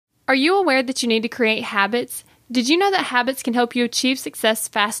Are you aware that you need to create habits? Did you know that habits can help you achieve success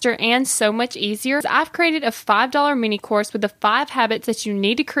faster and so much easier? I've created a $5 mini course with the 5 habits that you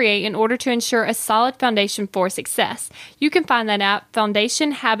need to create in order to ensure a solid foundation for success. You can find that at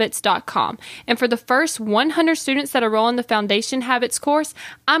foundationhabits.com. And for the first 100 students that enroll in the Foundation Habits course,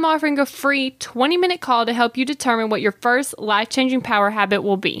 I'm offering a free 20-minute call to help you determine what your first life-changing power habit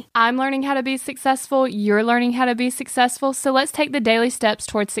will be. I'm learning how to be successful, you're learning how to be successful, so let's take the daily steps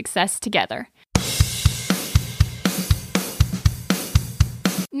towards success together.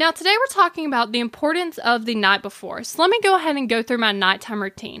 Now, today we're talking about the importance of the night before. So let me go ahead and go through my nighttime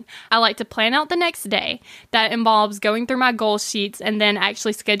routine. I like to plan out the next day. That involves going through my goal sheets and then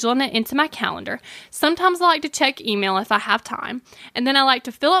actually scheduling it into my calendar. Sometimes I like to check email if I have time. And then I like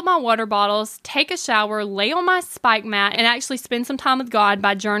to fill up my water bottles, take a shower, lay on my spike mat, and actually spend some time with God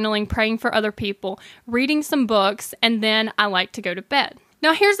by journaling, praying for other people, reading some books, and then I like to go to bed.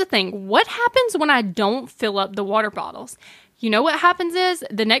 Now, here's the thing. What happens when I don't fill up the water bottles? You know what happens is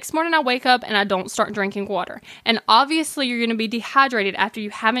the next morning I wake up and I don't start drinking water. And obviously you're going to be dehydrated after you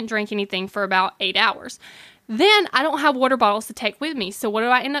haven't drank anything for about 8 hours. Then I don't have water bottles to take with me. So what do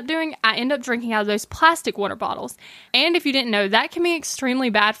I end up doing? I end up drinking out of those plastic water bottles. And if you didn't know, that can be extremely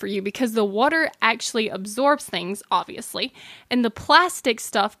bad for you because the water actually absorbs things, obviously. And the plastic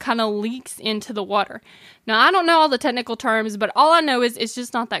stuff kind of leaks into the water. Now, I don't know all the technical terms, but all I know is it's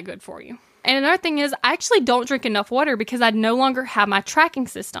just not that good for you. And another thing is, I actually don't drink enough water because I no longer have my tracking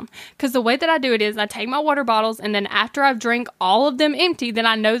system. Because the way that I do it is I take my water bottles and then after I've drank all of them empty, then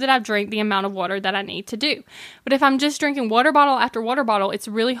I know that I've drank the amount of water that I need to do. But if I'm just drinking water bottle after water bottle, it's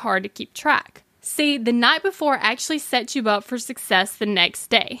really hard to keep track. See, the night before actually sets you up for success the next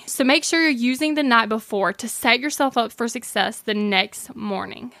day. So make sure you're using the night before to set yourself up for success the next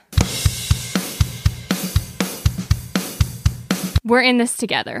morning. We're in this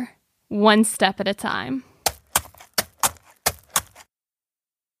together. One step at a time.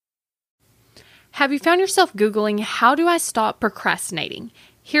 Have you found yourself Googling, how do I stop procrastinating?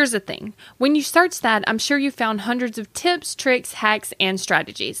 Here's the thing. When you search that, I'm sure you found hundreds of tips, tricks, hacks, and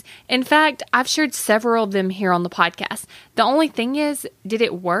strategies. In fact, I've shared several of them here on the podcast. The only thing is, did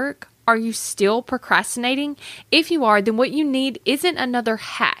it work? Are you still procrastinating? If you are, then what you need isn't another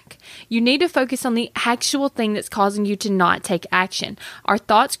hack. You need to focus on the actual thing that's causing you to not take action. Our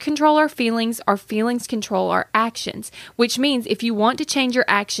thoughts control our feelings control our actions, which means if you want to change your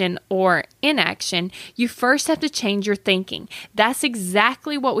action or inaction, you first have to change your thinking. That's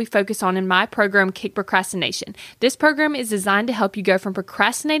exactly what we focus on in my program, Kick Procrastination. This program is designed to help you go from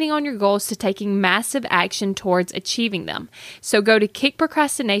procrastinating on your goals to taking massive action towards achieving them. So go to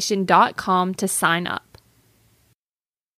kickprocrastination.com to sign up.